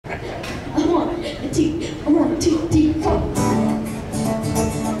1, 2, 3, 4.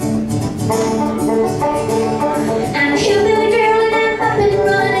 I'm a hillbilly girl and I'm up and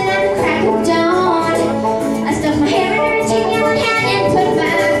running at the crack of dawn. I stuffed my hair in her tin yellow hat and put my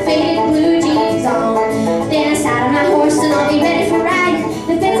faded blue jeans on. Then I sat on my horse and I'll be ready for riding.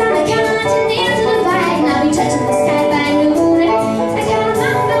 The fence on the continental divide and I'll be touching the sky by noon. I tell them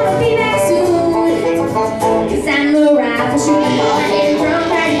I'm gonna be back soon, 'cause I'm a rifle shooting, hard-hitting, drum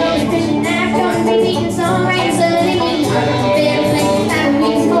riding, on the fishing knife, going to be beating songwriting, singing, fiddle playing, five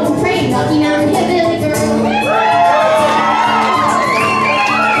weeks, hope, praying, Rocky Mountain Hillbilly Girl.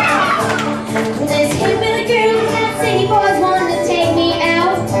 This hillbilly girl and that city boys wanted to take me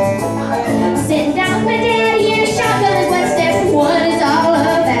out. Sitting down with my daddy in a shotgun is what step 1 is all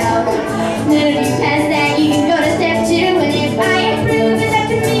about. None of you past that, you can go to step 2, and if I approve, it's up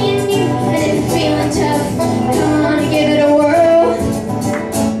to me and you. And if you're feeling tough, come on and give it a whirl.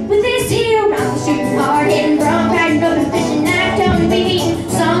 With this here rifle shooting, hard-hitting, bronc riding, open fishing, knife toting, big eating,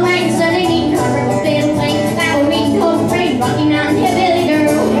 songwriting, Sunday eating, hard-working, fiddle playing, Bible reading, hope praying, Rocky Mountain Hillbilly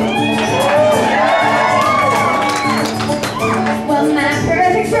Girl. Well, my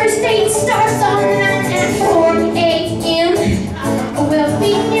perfect first date starts on